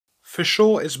For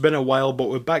sure, it's been a while, but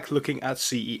we're back looking at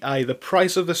CEI. The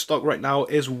price of the stock right now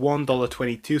is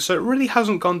 $1.22, so it really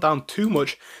hasn't gone down too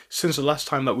much since the last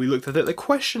time that we looked at it. The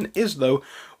question is, though,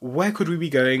 where could we be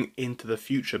going into the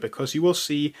future? Because you will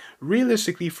see,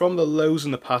 realistically, from the lows in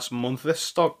the past month, this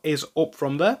stock is up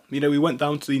from there. You know, we went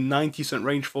down to the 90-cent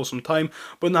range for some time,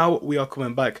 but now we are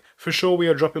coming back. For sure, we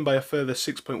are dropping by a further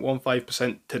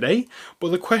 6.15% today, but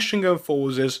the question going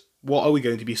forwards is, what are we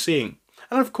going to be seeing?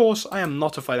 And of course, I am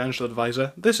not a financial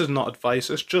advisor. This is not advice,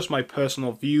 it's just my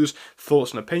personal views,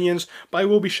 thoughts and opinions, but I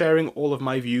will be sharing all of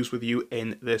my views with you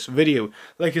in this video.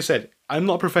 Like I said, I'm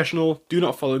not a professional, do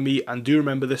not follow me, and do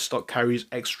remember this stock carries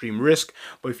extreme risk.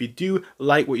 But if you do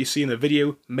like what you see in the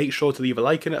video, make sure to leave a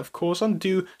like in it, of course, and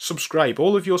do subscribe.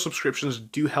 All of your subscriptions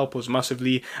do help us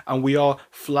massively, and we are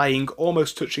flying,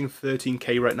 almost touching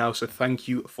 13k right now, so thank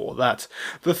you for that.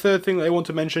 The third thing that I want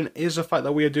to mention is the fact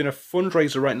that we are doing a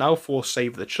fundraiser right now for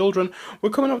Save the Children. We're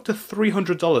coming up to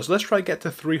 $300. Let's try to get to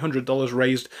 $300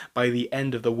 raised by the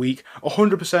end of the week.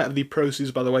 100% of the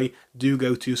proceeds, by the way, do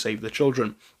go to Save the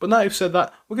Children. But now I've said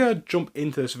that, we're going to jump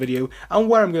into this video, and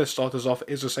where I'm going to start us off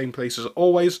is the same place as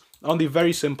always, on the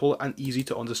very simple and easy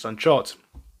to understand chart.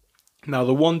 Now,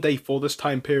 the 1 day for this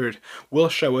time period will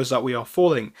show us that we are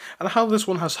falling, and how this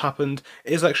one has happened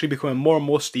is actually becoming more and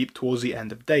more steep towards the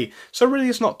end of day. So really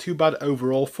it's not too bad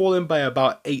overall, falling by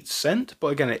about 8 cents, but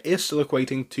again it is still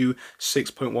equating to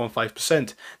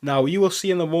 6.15%. Now you will see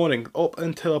in the morning, up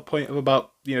until a point of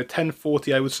about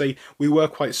 10:40, I would say, we were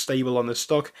quite stable on the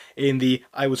stock in the,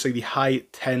 I would say, the high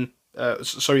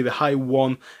the high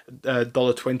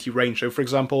 $1.20 range. So for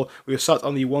example, we were sat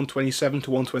on the 127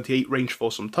 to 128 range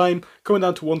for some time, coming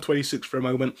down to 126 for a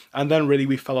moment, and then really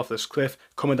we fell off this cliff,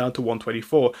 coming down to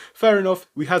 124. Fair enough,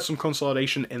 we had some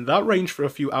consolidation in that range for a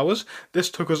few hours. This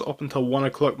took us up until 1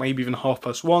 o'clock, maybe even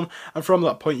 1:30, and from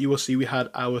that point you will see we had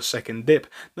our second dip.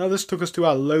 Now this took us to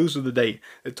our lows of the day.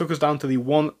 It took us down to the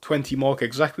 120 mark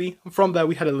exactly, and from there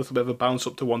we had a little bit of a bounce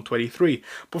up to 123.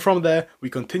 But from there we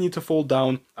continued to fall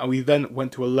down, and we then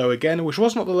went to a low again, which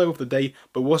was not the low of the day,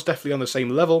 but was definitely on the same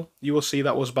level. You will see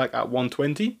that was back at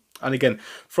 120. And again,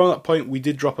 from that point, we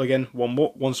did drop again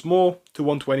once more to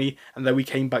 120, and then we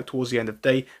came back towards the end of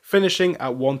day, finishing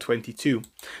at 122.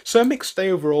 So a mixed day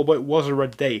overall, but it was a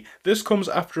red day. This comes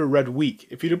after a red week.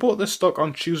 If you'd have bought this stock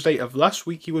on Tuesday of last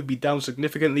week, you would be down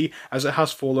significantly, as it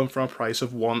has fallen from a price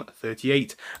of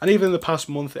 138. And even in the past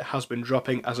month, it has been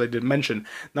dropping, as I did mention.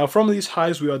 Now, from these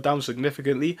highs, we are down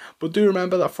significantly, but do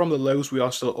remember that from the lows, we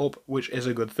are still up, which is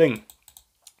a good thing.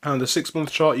 And on the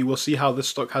 6-month chart, you will see how this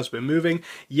stock has been moving.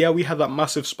 Yeah, we had that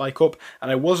massive spike up,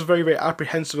 and I was very, very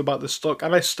apprehensive about this stock,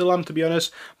 and I still am, to be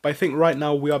honest. But I think right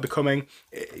now we are becoming,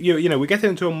 we're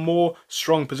getting into a more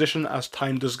strong position as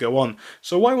time does go on.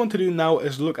 So what I want to do now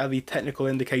is look at the technical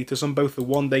indicators on both the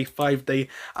 1 day, 5 day,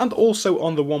 and also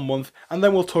on the 1 month, and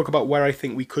then we'll talk about where I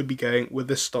think we could be going with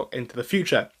this stock into the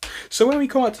future. So when we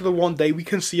come out to the 1 day, we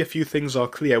can see a few things are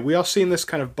clear. We are seeing this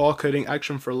kind of barcoding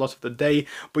action for a lot of the day,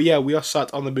 but yeah, we are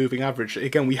sat on the moving average.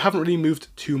 Again, we haven't really moved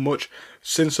too much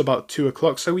since about 2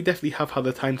 o'clock, so we definitely have had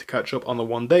the time to catch up on the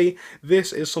 1 day.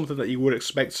 This is something that you would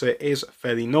expect, so it is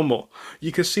fairly normal.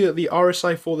 You can see that the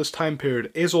RSI for this time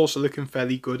period is also looking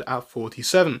fairly good at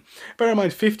 47. Bear in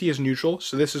mind, 50 is neutral,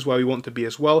 so this is where we want to be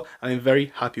as well, and I'm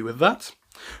very happy with that.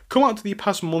 Come out to the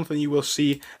past month and you will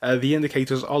see the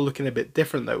indicators are looking a bit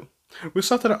different though. We're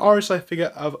sat at an RSI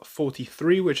figure of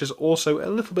 43, which is also a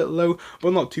little bit low,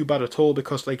 but not too bad at all,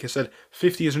 because like I said,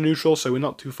 50 is neutral, so we're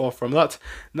not too far from that.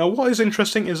 Now what is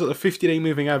interesting is that the 50-day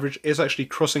moving average is actually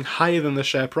crossing higher than the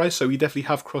share price, so we definitely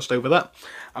have crossed over that,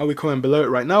 and we're coming below it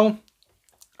right now.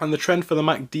 And the trend for the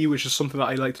MACD, which is something that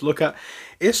I like to look at,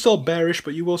 is still bearish,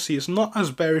 but you will see it's not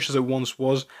as bearish as it once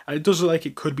was, and it does look like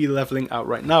it could be leveling out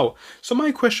right now. So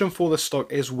my question for the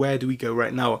stock is, where do we go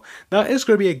right now? Now, it is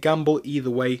going to be a gamble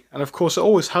either way, and of course it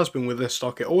always has been with this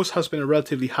stock. It always has been a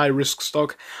relatively high risk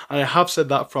stock, and I have said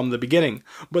that from the beginning.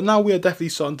 But now we are definitely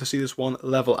starting to see this one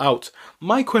level out.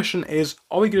 My question is,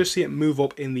 are we going to see it move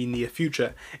up in the near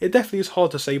future? It definitely is hard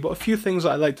to say, but a few things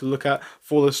that I like to look at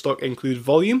for the stock include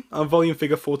volume, and volume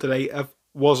figure for today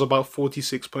was about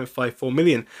 46.54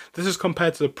 million. This is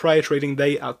compared to the prior trading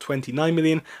day at 29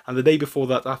 million and the day before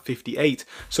that at 58.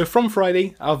 So from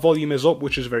Friday, our volume is up,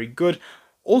 which is very good.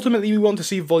 Ultimately, we want to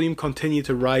see volume continue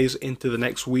to rise into the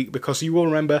next week, because you will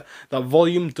remember that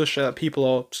volume does show that people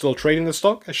are still trading the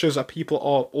stock. It shows that people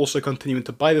are also continuing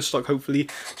to buy the stock, hopefully.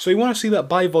 So we want to see that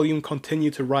buy volume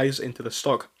continue to rise into the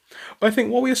stock. But I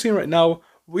think what we are seeing right now,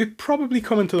 we've probably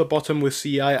come into the bottom with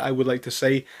CEI, I would like to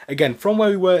say. Again, from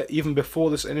where we were even before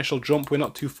this initial jump, we're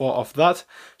not too far off that.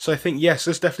 So I think, yes,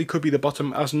 this definitely could be the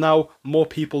bottom, as now more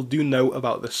people do know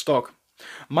about this stock.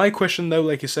 My question though,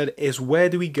 like I said, is where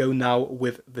do we go now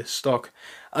with this stock?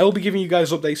 I will be giving you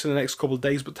guys updates in the next couple of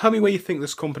days, but tell me where you think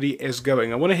this company is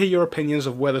going. I want to hear your opinions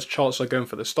of where the charts are going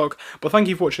for the stock, but thank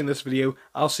you for watching this video.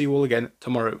 I'll see you all again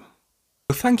tomorrow.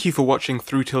 Thank you for watching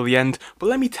through till the end, but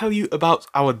let me tell you about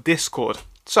our Discord.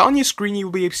 So on your screen you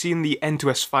will be seeing the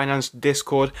N2S Finance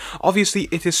Discord. Obviously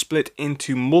it is split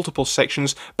into multiple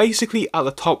sections. Basically at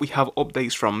the top we have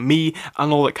updates from me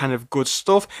and all that kind of good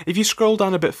stuff. If you scroll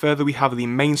down a bit further we have the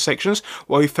main sections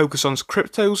where we focus on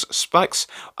cryptos, SPACs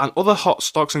and other hot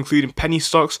stocks including penny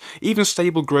stocks, even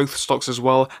stable growth stocks as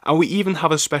well, and we even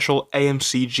have a special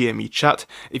AMC GME chat.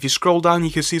 If you scroll down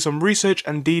you can see some research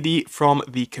and DD from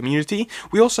the community.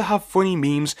 We also have funny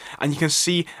memes and you can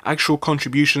see actual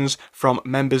contributions from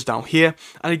members down here.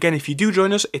 And again, if you do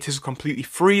join us, it is completely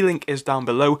free, link is down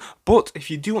below. But if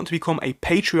you do want to become a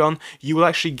Patreon, you will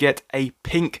actually get a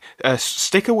pink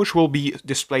sticker which will be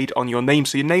displayed on your name.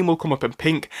 So your name will come up in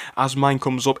pink as mine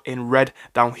comes up in red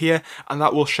down here, and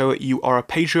that will show that you are a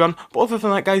Patreon. But other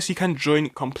than that guys, you can join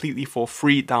completely for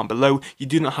free down below. You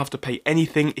do not have to pay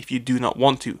anything if you do not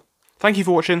want to. Thank you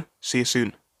for watching, see you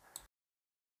soon.